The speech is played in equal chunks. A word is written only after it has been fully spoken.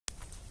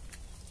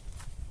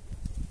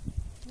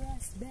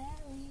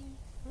Raspberry,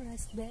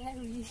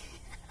 raspberry.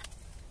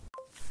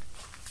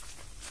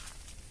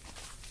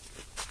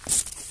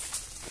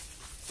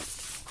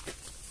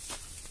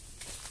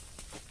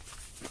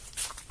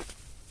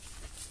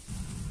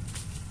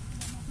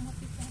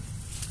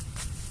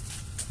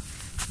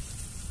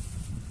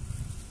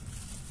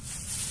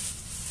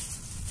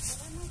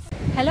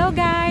 Hello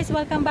guys!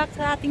 Welcome back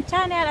sa ating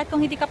channel, at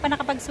kung hindi ka pa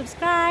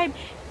nakapag-subscribe,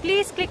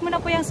 please click mo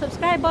na po yung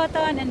subscribe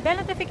button and bell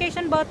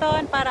notification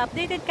button para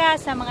updated ka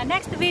sa mga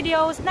next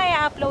videos na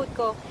i-upload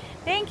ko.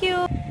 Thank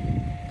you!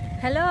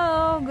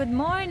 Hello! Good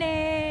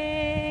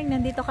morning!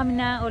 Nandito kami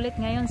na ulit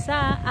ngayon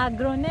sa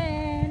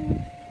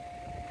Agronen.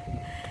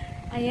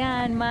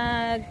 Ayan,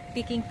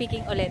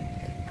 mag-picking ulit.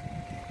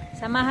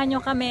 Samahan nyo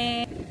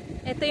kami.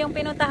 Ito yung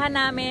pinuntahan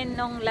namin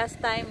nung last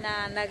time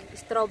na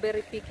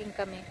nag-strawberry picking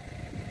kami.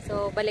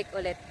 So, balik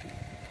ulit.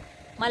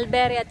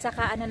 Mulberry at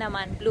saka ano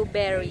naman,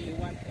 blueberry.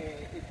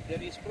 If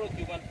there is fruit,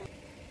 you want fruit.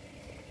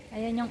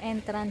 Ayan yung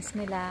entrance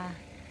nila.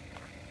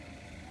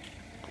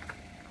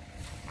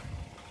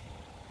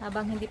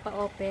 Habang hindi pa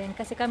open.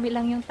 Kasi kami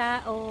lang yung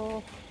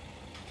tao.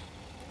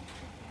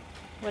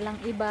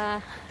 Walang iba.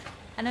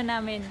 Ano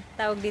namin,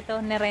 tawag dito,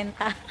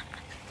 nerenta.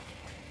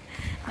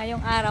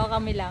 Ngayong araw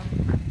kami lang.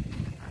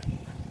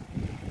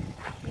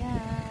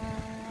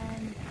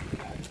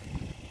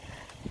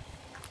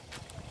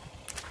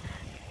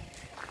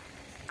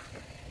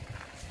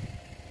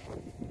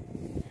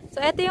 So,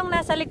 ito yung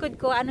nasa likod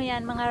ko. Ano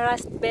yan? Mga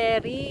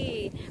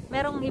raspberry.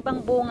 Merong ibang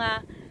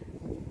bunga.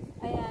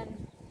 Ayan.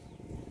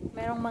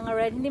 Merong mga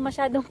red. Hindi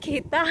masyadong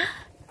kita.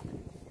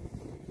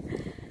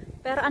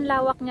 Pero ang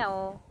lawak niya,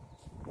 oh.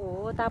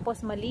 Oo,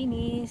 tapos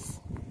malinis.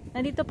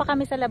 Nandito pa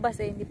kami sa labas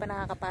eh. Hindi pa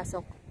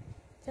nakakapasok.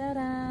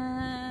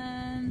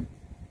 Charan!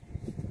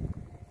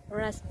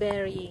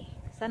 Raspberry.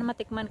 Sana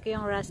matikman ko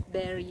yung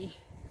raspberry.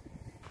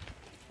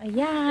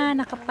 Ayan,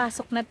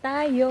 nakapasok na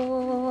tayo.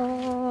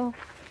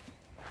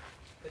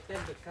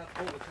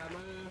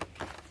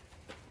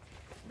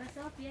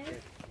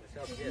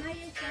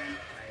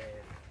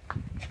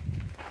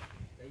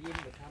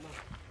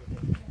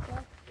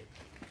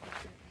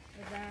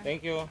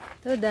 Thank you.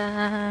 Tuda.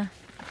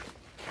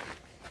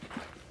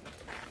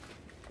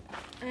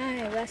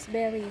 Ay,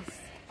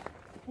 raspberries.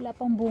 Wala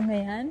pang bunga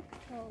yan.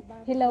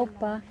 Hilaw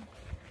pa.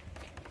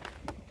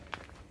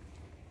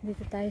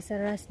 Dito tayo sa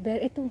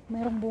raspberry. Ito,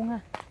 mayroong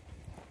bunga.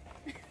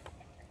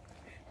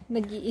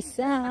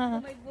 Nag-iisa.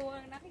 May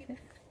buwang nakita.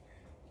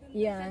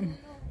 Yan.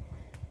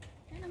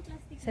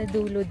 Sa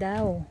dulo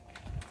daw.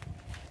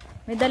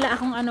 May dala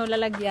akong ano,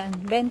 lalagyan.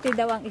 20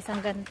 daw ang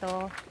isang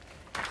ganto.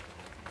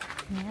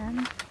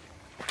 Yan.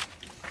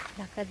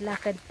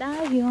 Lakad-lakad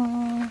tayo.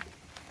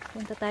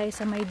 Punta tayo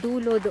sa may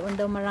dulo. Doon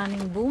daw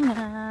maraming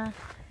bunga.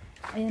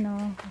 Ayan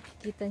o.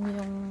 Makikita nyo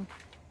yung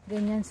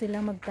ganyan sila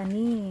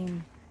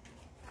magtanim.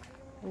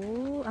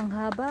 Oh, ang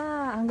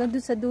haba. Hanggang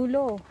doon sa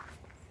dulo.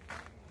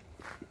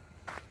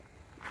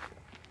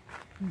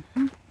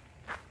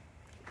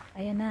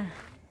 Ayan na.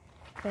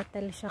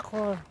 Petal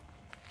shakur.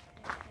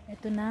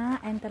 Ito na.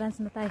 Entrance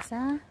na tayo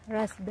sa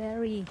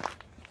raspberry.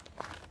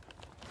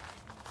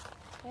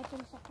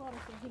 Petal shakur.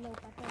 Hilaw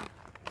pa to.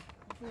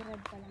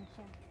 Red pa lang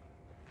siya.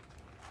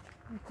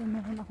 Ito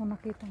meron ako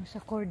nakitang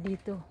shakur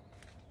dito.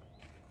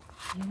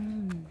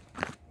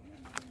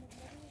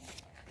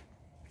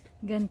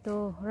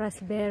 Ganto.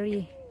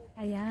 Raspberry.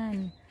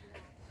 Ayan.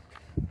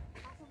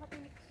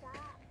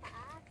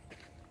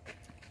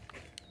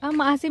 Ah,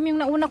 maasim yung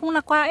nauna kong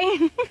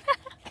nakain.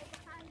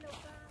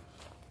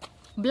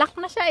 Black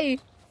na siya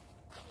eh.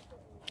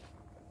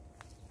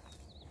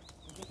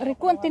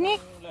 Rico, ang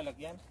tinik.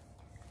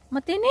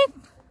 Matinik.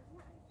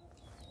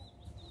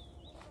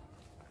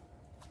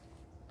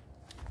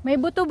 May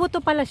buto-buto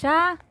pala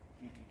siya.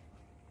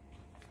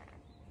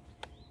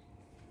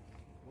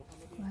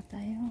 Ba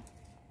tayo?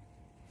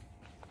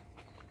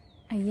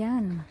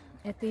 Ayan.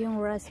 Ito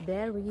yung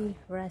raspberry.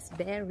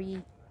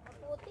 Raspberry.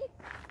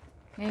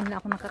 Ngayon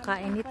na ako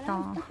nakakain nito.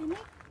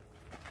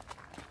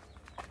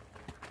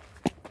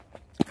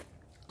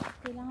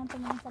 Kailangan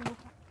tumingin sa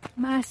lupa.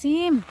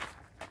 Maasim.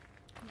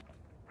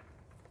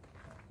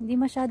 Hindi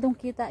masyadong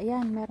kita.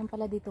 Yan, meron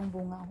pala ditong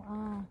bunga.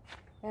 Ah,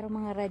 pero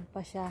mga red pa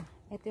siya.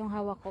 Ito yung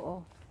hawak ko.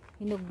 Oh.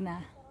 Hinog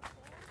na.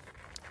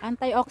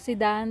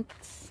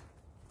 Antioxidants.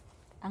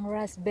 Ang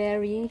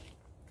raspberry.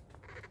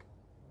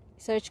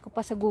 Search ko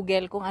pa sa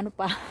Google kung ano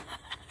pa.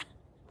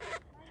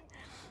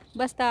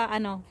 Basta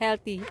ano,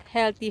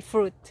 healthy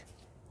fruit.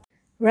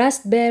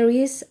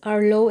 Raspberries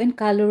are low in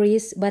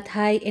calories but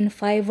high in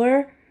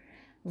fiber,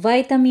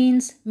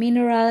 vitamins,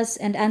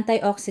 minerals, and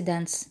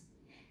antioxidants.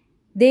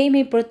 They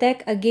may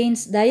protect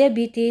against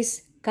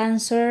diabetes,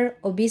 cancer,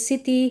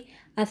 obesity,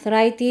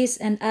 arthritis,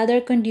 and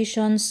other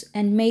conditions,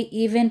 and may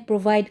even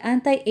provide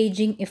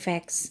anti-aging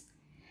effects.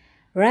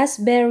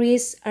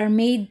 Raspberries are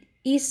made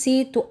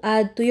easy to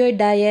add to your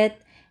diet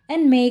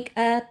and make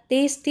a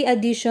tasty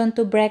addition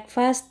to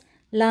breakfast,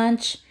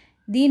 lunch,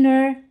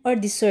 dinner, or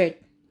dessert.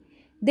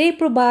 They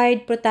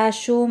provide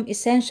potassium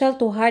essential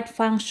to heart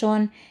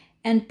function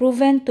and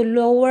proven to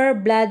lower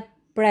blood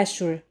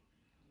pressure.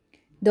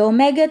 The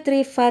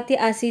omega-3 fatty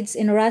acids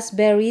in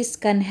raspberries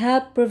can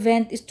help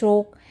prevent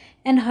stroke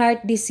and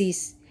heart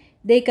disease.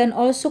 They can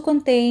also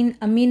contain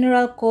a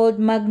mineral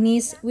called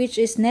manganese, which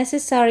is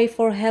necessary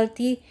for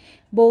healthy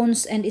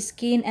bones and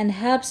skin and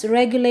helps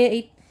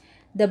regulate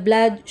the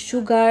blood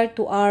sugar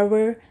to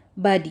our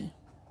body.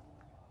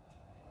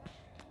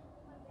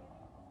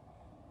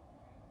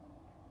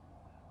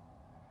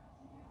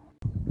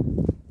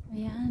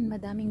 Ayan,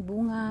 madaming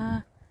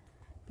bunga.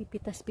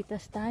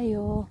 Pipitas-pitas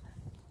tayo.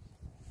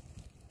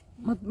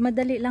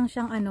 Madali lang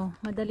siyang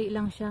madali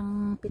lang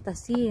siyang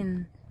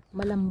pitasin.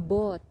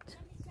 Malambot.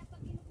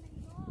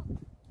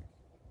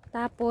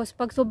 Tapos,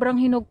 pag sobrang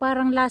hinog,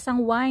 parang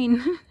lasang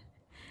wine.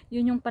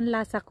 Yun yung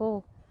panlasa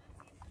ko.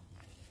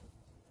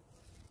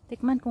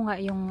 Tikman ko nga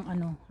yung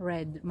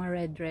red,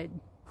 red.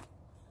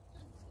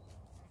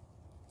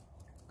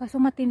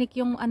 Kaso matinik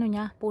yung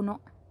niya,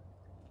 puno.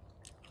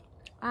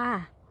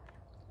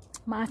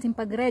 Maasim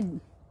pag red.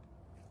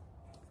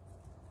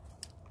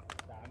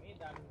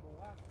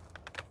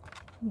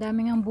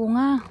 Daming ang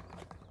bunga.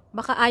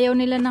 Baka ayaw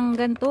nila ng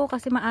ganito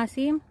kasi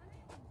maasim.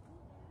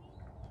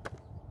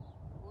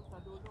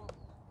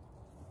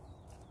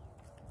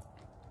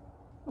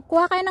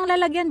 Kuha kayo ng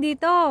lalagyan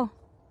dito.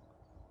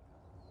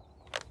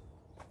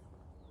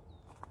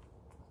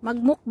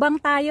 Magmukbang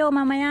tayo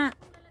mamaya.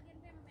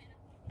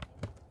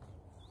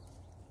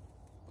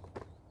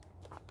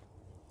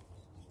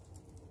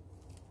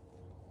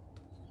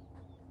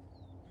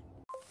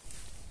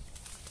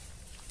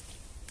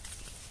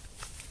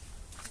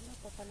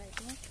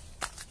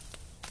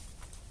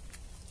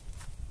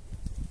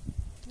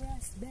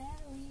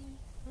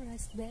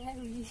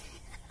 Raspberry.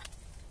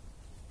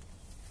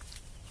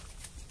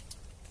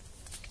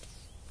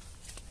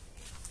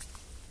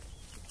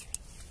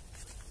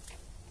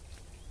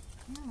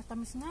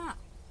 Matamis nga.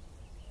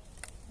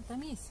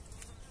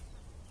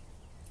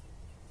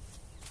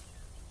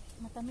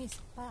 Matamis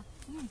pa.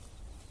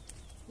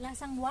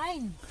 Lasang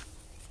wine.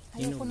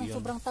 Ayoko ng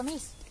sobrang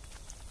tamis.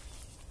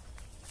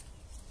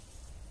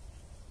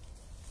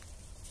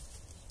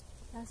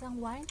 Lasang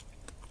wine.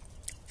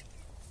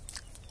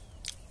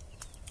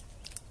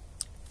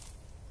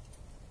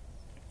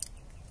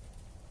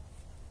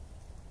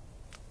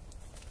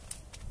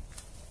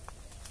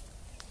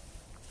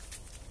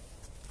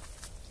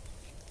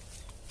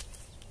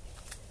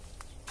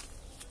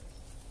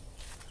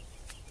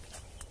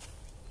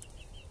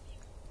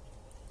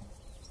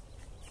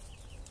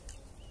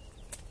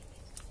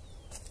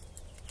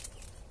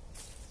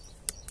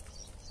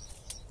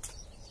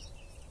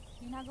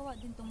 Ginagawa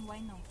din tong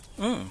wine, no?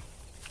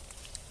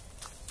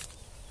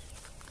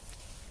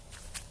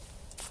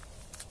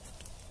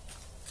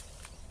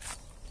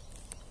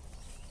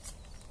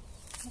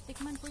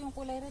 Natikman ko yung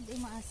kulay red,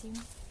 maasim.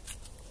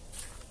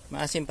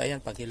 Maasim pa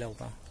yan pag hilaw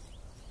pa.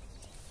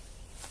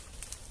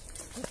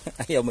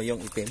 Ayaw mo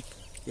yung itim.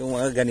 Yung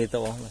mga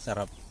ganito,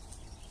 masarap.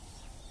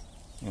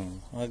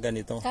 Mga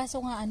ganito. Kaso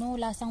nga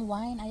lasang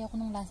wine. Ayaw ko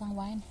ng lasang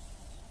wine.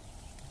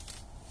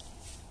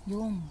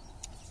 Yung.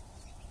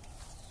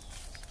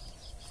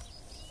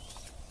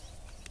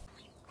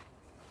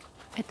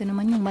 Ito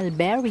naman yung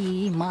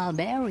mulberry.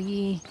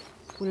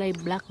 Kulay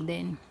black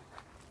din.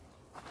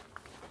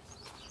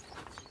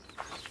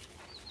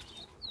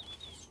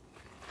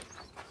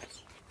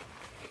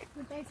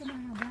 Doon tayo sa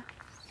mahaba.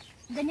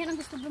 Ganyan ang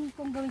gusto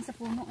kong gawin sa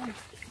puno. Ang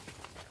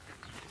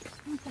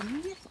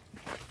tamis.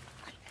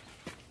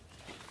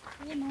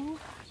 Ayan o.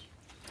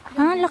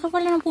 Laki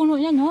pala ng puno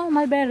yan,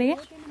 mulberry.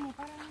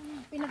 Parang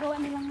pinagawa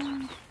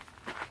nilang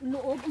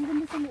loob. Ang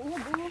ganda sa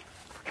loob,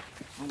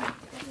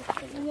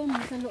 Ayan,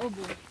 sa loob,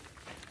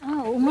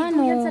 Oo nga,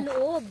 no. Yan sa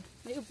loob.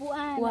 May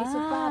upuan, may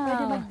sofa,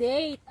 pwede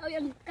mag-date. Ay,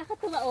 ang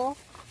kakatuwa,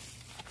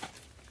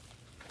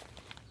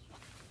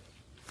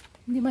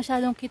 Hindi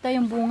masyadong kita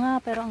yung bunga,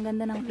 pero ang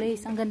ganda ng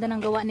place. Ang ganda ng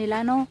gawa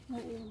nila, no? Oo,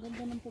 ang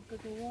ganda ng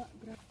pagkagawa.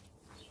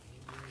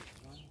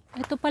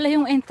 Ito pala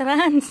yung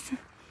entrance.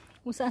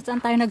 Kung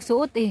saan tayo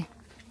nagsuot,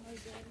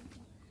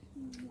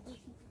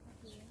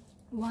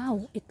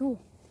 Wow, ito.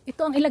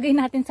 Ito ang ilagay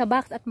natin sa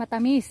box at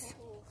matamis.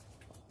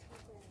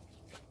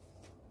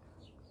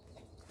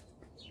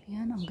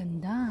 Yan, ang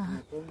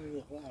ganda.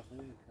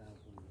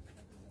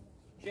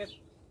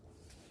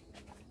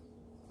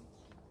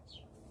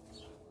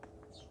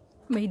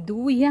 May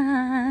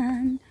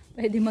duyan.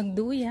 Pwede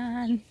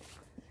magduyan.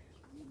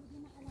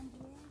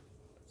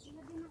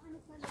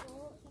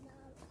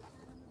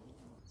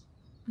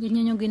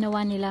 Ganyan yung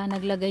ginawa nila.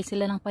 Naglagay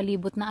sila ng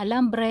palibot na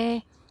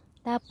alambre.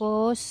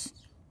 Tapos,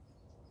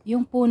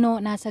 yung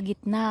puno nasa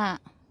gitna.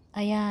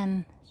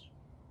 Ayan.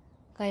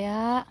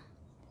 Kaya,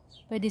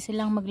 pwede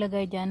silang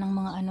maglagay dyan ng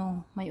mga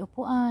may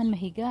upuan,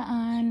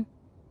 mahigaan.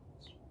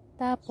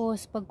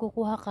 Tapos, pag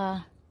kukuha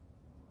ka,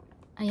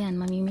 ayan,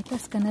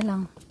 mamimitas ka na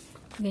lang.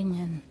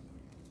 Ganyan.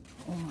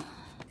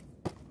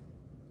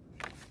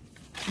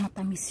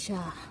 Matamis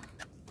siya.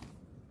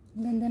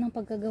 Ang ganda ng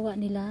pagkagawa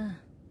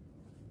nila.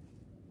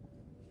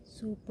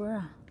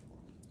 Super.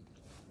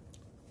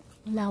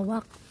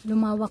 Lawak.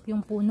 Lumawak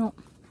yung puno.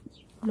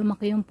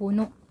 Lumaki yung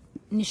puno.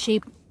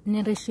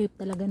 Ni-reshape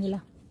talaga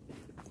nila.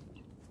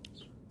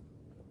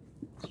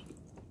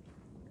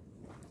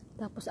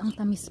 Tapos ang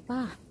tamis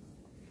pa.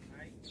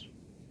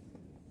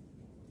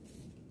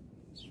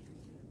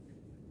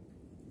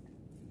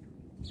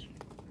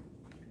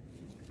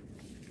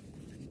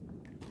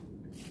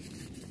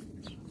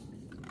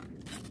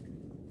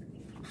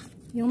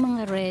 Yung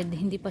mga red,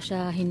 hindi pa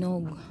siya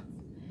hinog.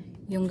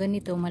 Yung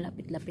ganito,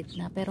 malapit-lapit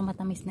na. Pero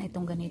matamis na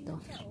itong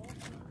ganito.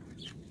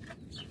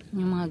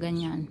 Yung mga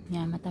ganyan.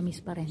 Yan,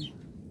 matamis pa rin.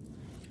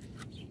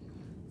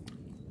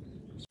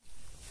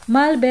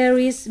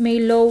 Mulberries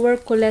may lower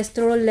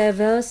cholesterol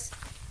levels,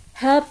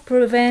 help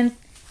prevent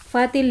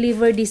fatty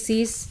liver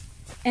disease,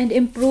 and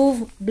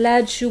improve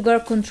blood sugar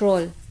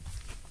control.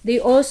 They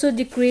also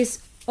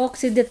decrease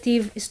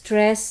oxidative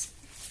stress,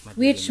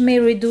 which may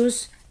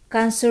reduce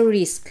cancer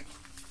risk.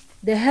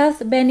 The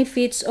health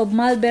benefits of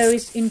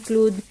mulberries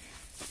include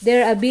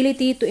their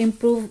ability to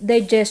improve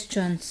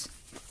digestions,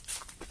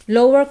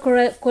 lower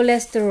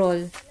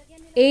cholesterol,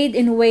 aid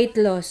in weight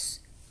loss,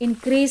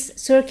 increase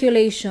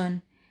circulation,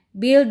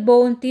 build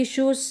bone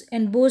tissues,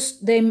 and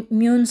boost the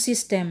immune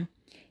system.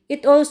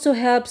 It also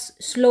helps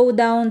slow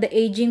down the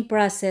aging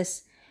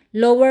process,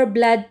 lower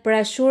blood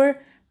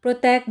pressure,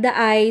 protect the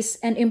eyes,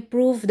 and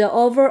improve the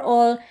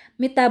overall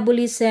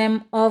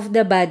metabolism of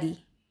the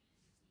body.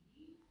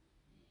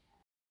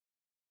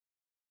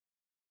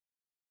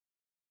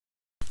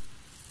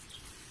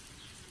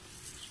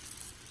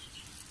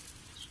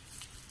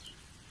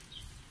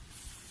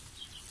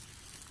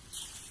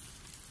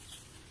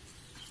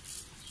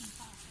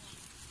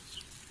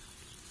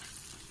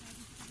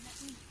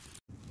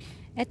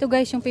 Ito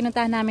guys, yung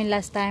pinuntahan namin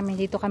last time,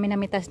 dito kami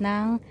namitas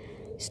ng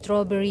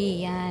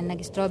strawberry. Yan,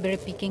 nag-strawberry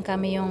picking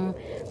kami. Yung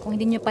kung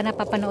hindi nyo pa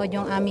napapanood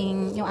yung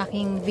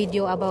aking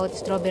video about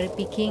strawberry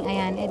picking,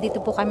 ayan, dito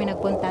po kami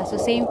nagpunta. So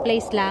same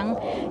place lang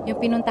yung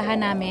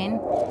pinuntahan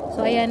namin.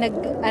 So ayan,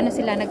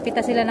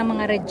 nagpita sila ng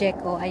mga reject.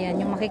 O ayan,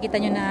 yung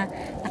makikita nyo na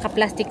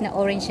naka-plastic na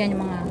orange yan,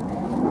 yung mga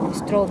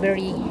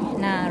strawberry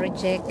na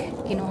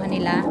reject kinuha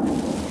nila.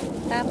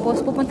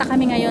 Tapos pupunta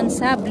kami ngayon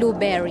sa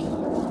blueberry.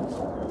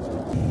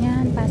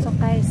 Yan, pasok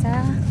tayo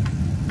sa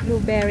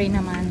blueberry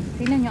naman.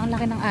 Tingnan nyo, ang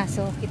laki ng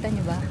aso. Kita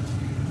nyo ba?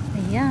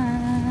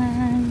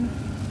 Ayan.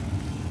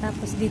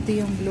 Tapos dito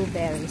yung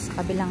blueberries,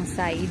 kabilang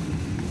side.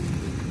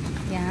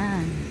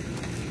 Yan.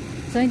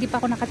 So, hindi pa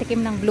ako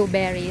nakatikim ng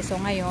blueberry.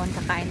 So, ngayon,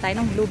 kakain tayo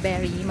ng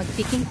blueberry.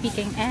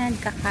 Mag-picking and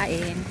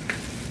kakain.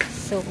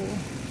 So,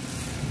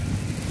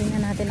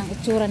 tingnan natin ang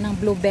itsura ng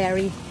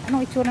blueberry.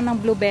 Anong itsura ng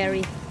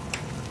blueberry?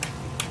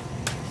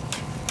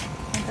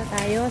 Punta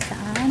tayo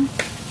saan?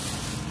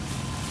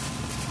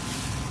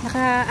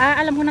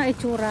 Alam ko ng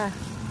itsura.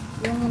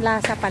 Yung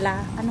lasa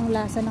pala. Anong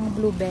lasa ng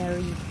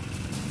blueberry?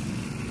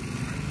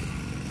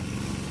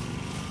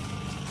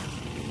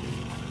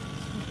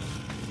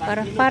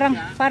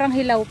 Parang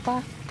hilaw pa.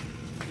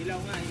 Hilaw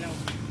nga, hilaw.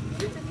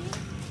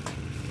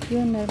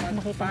 Yun,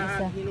 nakita ko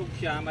sa. Hinog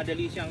siya,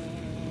 madali siyang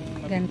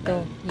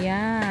ganito.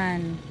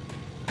 Yan.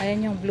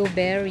 Ayan yung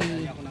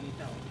blueberry.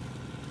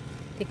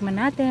 Tikman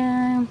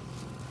natin.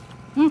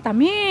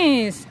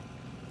 Tamis!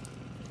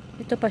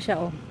 Ito pa siya,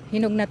 oh.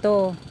 Hinog na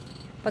to.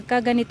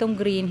 Pagka ganitong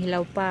green,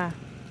 hilaw pa.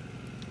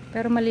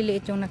 Pero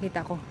maliliit yung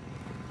nakita ko.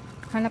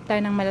 Hanap tayo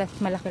ng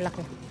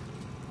malaki-laki.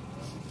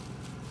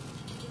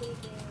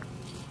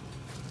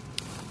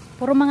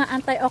 Puro mga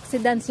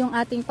antioxidants yung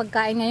ating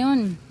pagkain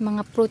ngayon.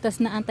 Mga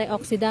prutas na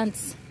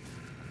antioxidants.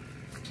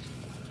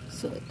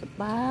 So, ito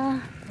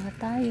pa. Kuha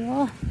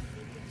tayo.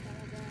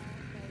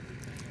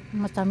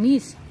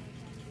 Matamis.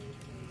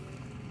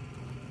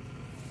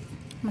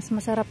 Mas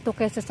masarap to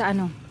kaysa sa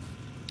ano?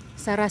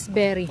 Sa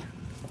raspberry.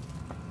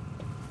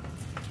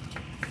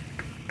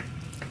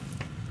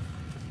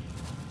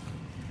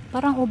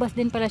 Parang ubas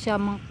din pala siya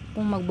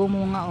kung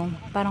magbumunga, oh.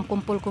 Parang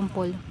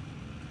kumpul-kumpul.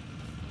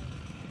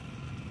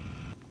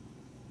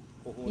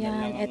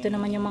 Yan, eto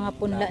naman yung mga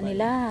punla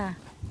nila.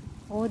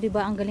 Oh, 'di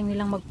ba ang galing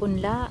nilang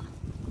magpunla?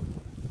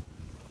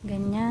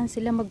 Ganyan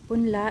sila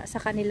magpunla,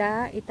 sa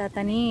kanila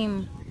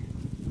itatanim.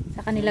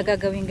 Sa kanila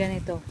gagawin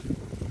ganito.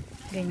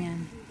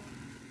 Ganyan.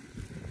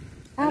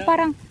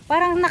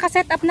 Parang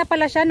naka-set up na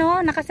pala siya, no?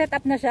 Naka-set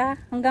up na siya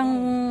hanggang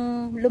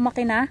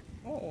lumaki na.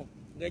 Oo,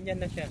 ganyan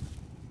na siya.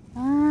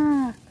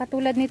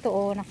 Katulad nito,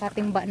 oh,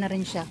 nakatimba na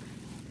rin siya.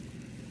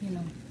 You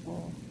know,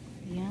 oh.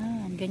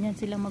 Yan, ganyan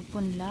sila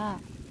magpunla.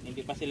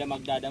 Hindi pa sila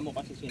magdadamo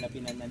kasi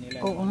sinapinan na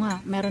nila. Oo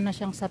nga, meron na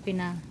siyang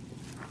sapina.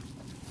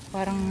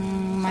 Parang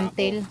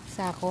mantel,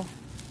 sako.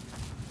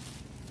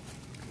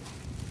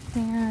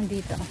 Yan,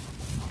 dito.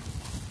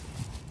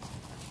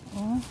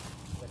 Oh.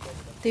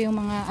 Ito yung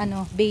mga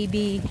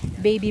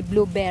baby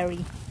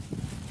blueberry.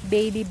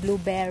 Baby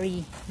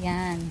blueberry.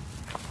 Yan.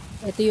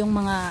 Ito yung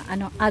mga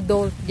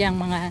adult yang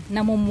mga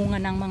namumunga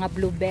ng mga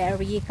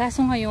blueberry. Kaso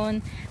ngayon,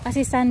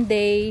 kasi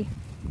Sunday,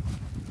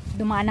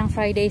 dumaan ng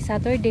Friday,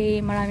 Saturday,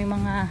 marami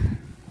mga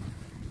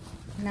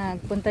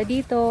nagpunta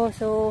dito.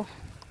 So,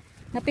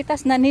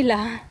 napitas na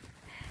nila.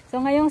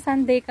 So, ngayong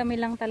Sunday kami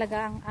lang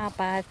talaga ang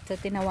apat. So,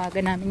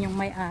 tinawagan namin yung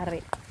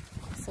may-ari.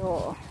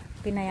 So,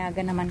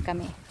 pinayagan naman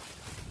kami.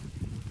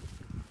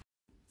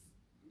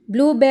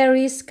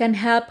 Blueberries can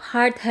help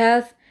heart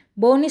health,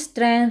 bone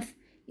strength,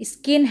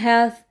 skin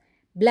health,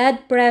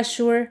 blood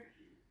pressure,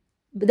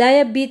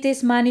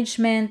 diabetes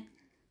management,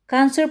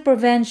 cancer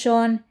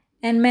prevention,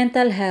 and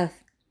mental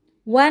health.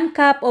 1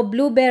 cup of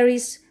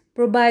blueberries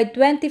provide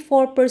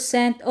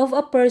 24% of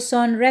a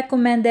person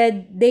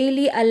recommended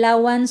daily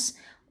allowance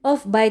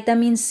of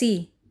vitamin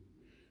C.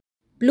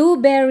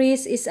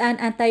 Blueberries is an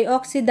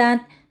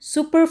antioxidant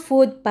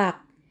superfood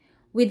packed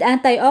with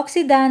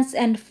antioxidants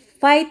and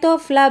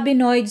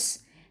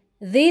phytoflavonoids.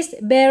 These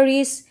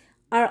berries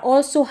are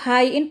also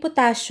high in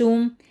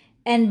potassium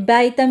and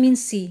vitamin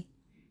C,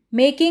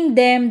 making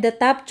them the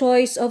top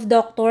choice of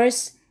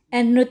doctors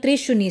and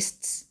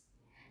nutritionists.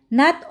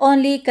 Not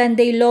only can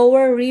they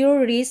lower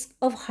your risk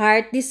of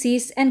heart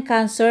disease and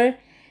cancer,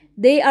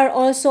 they are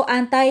also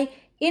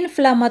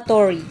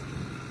anti-inflammatory.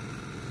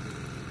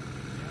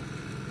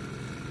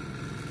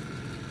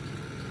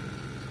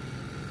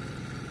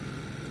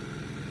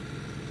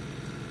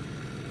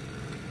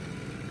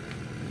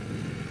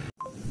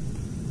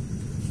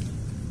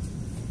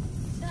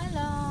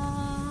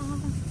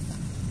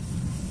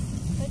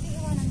 Pwede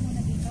iwanan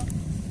muna dito.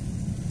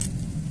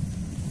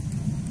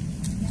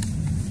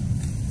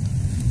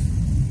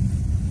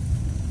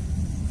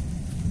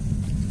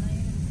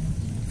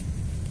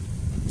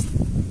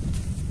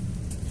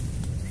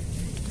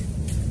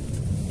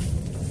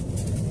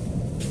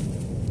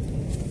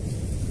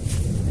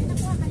 Ay,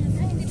 nakuha ka yan.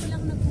 Ay, hindi ko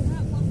lang nakuha.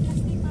 Huwag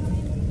plastic para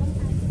may mukbang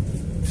tayo.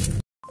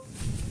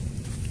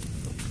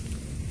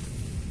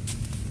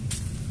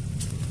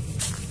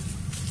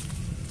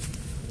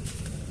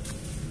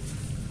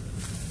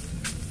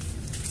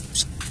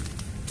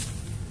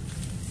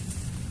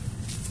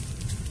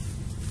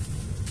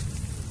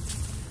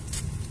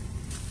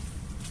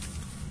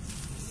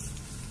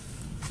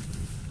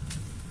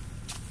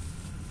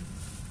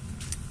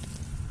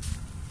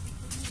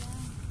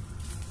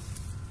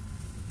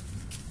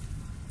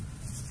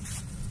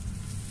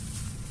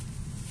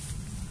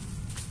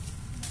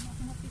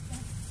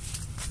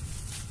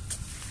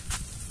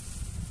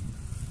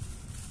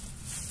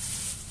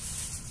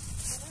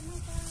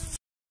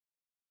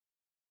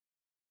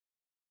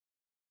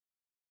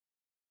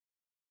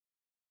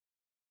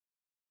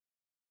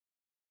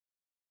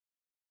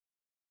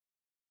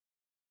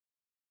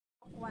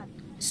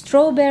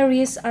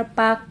 Strawberries are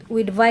packed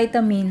with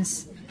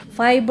vitamins,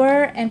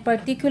 fiber, and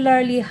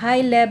particularly high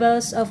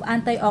levels of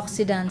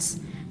antioxidants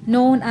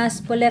known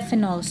as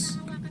polyphenols.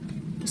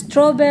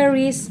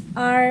 Strawberries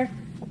are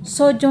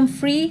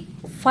sodium-free,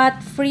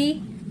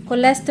 fat-free,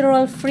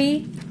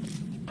 cholesterol-free,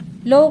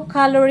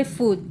 low-calorie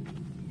food.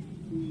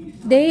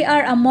 They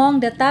are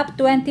among the top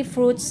 20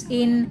 fruits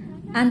in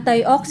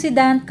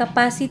antioxidant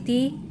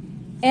capacity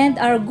and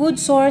are good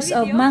source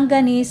of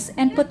manganese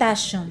and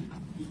potassium.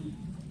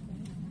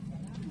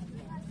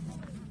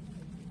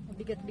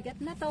 Bigat-bigat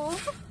na to.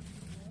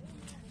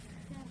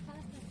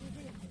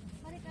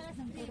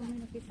 Pero may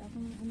nakita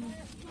akong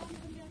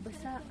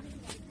basa.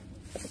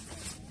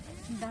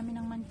 Ang dami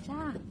ng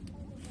mancha.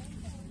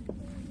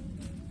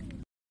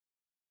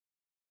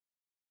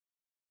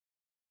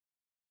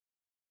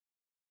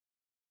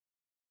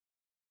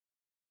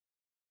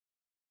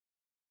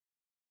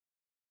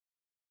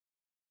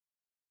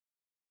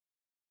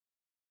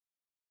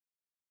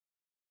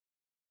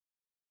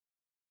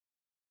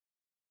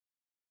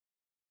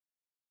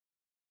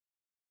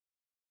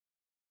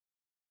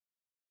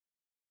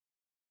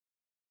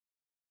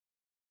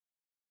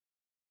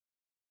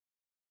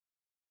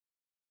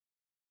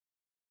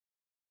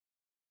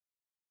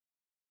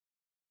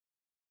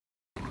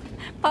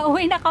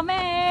 Pauwi na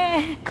kami.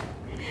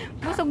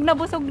 Busog na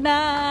busog na.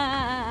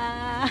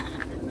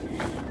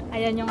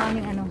 Ayan yung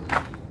aming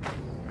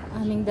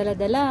aming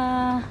dala-dala.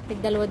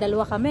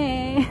 Tigdalawa-dalawa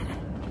kami.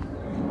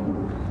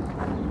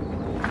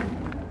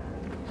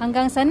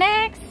 Hanggang sa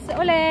next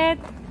ulit.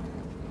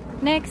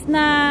 Next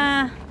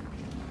na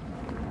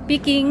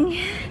picking.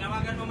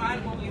 Tinawagan mo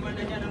mahal kung iwan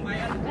na niya ng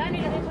bayan.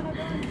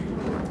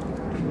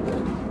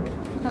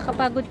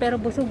 Nakapagod pero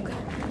busog.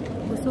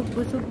 Busog,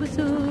 busog,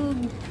 busog.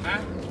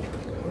 Ha?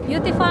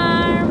 Beauty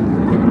Farm.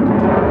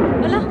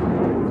 Wala.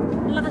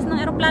 Ang lakas ng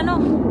eroplano.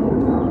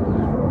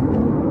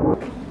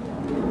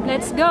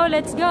 Let's go,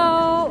 let's go.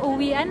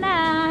 Uwian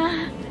na.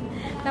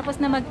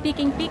 Tapos na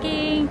mag-picking.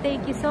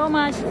 Thank you so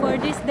much for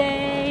this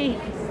day.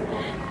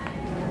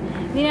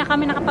 Hindi na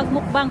kami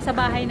nakapagmukbang, sa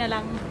bahay na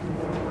lang.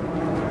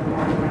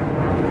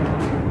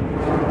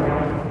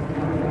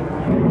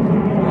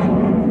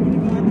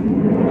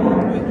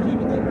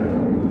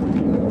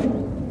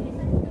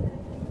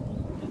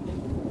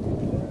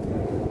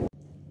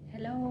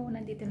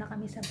 Nandito na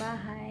kami sa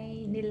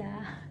bahay nila.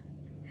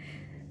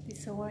 Dito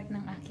sa work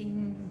ng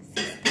aking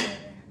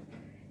sister.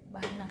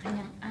 Bahay ng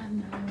kanyang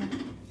ama.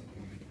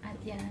 At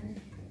yan,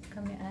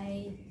 kami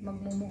ay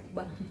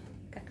magmumukbang.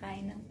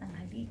 Kakain ng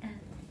tanghalian.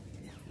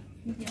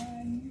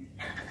 Yan.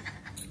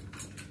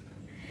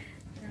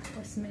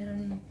 Tapos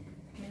meron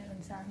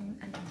sa amin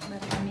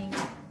maraming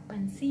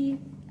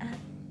pansit at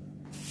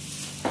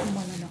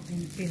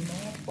malalaking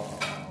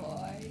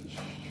pinopoy.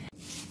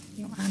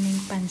 Yung aming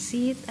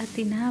pansit at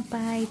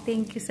tinapay.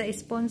 Thank you sa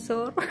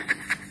sponsor.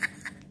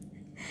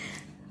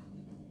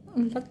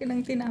 Ang laki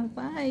ng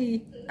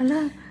tinapay.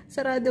 Ala,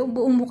 sarado ang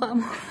buong mukha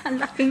mo.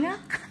 Ang laki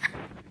nga.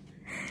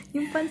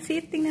 Yung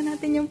pansit, tingnan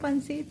natin yung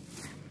pansit.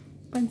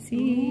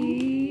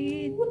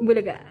 Pansit.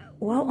 Bulaga.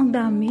 Wow, ang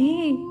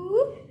dami.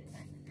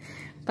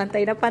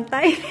 Pantay na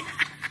pantay.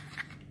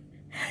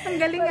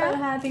 Ang galing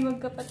nga. Ating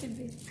magkapatid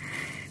eh.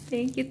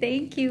 Thank you,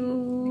 thank you.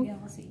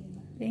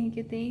 Thank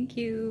you, thank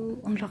you.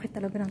 Ang laki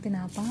talaga ng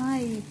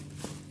tinapay.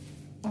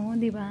 Oh,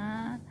 di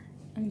ba?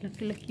 Ang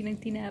laki-laki ng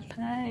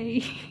tinapay.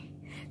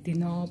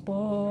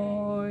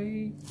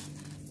 Tinapay.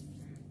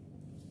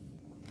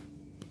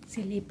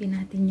 Silipin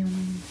natin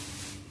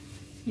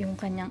yung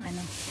kanyang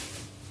ano.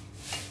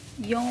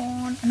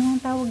 Yung, ano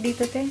ang tawag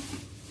dito, te?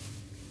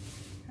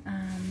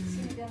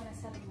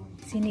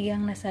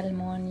 Sinigang na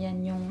salmon.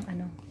 Yan yung,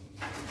 ano,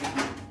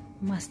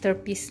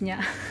 masterpiece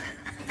niya.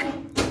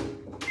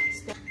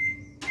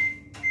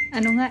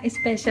 Ano nga,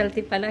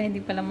 specialty pala,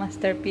 hindi pala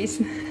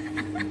masterpiece.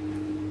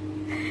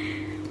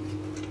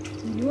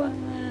 Wow,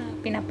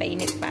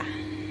 pinapainit pa.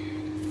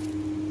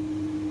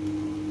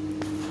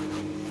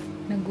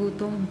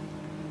 Nagutom.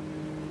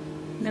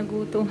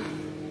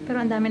 Pero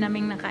ang dami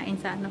naming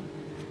nakain sa ano,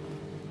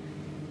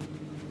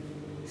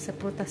 sa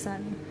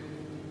prutasan.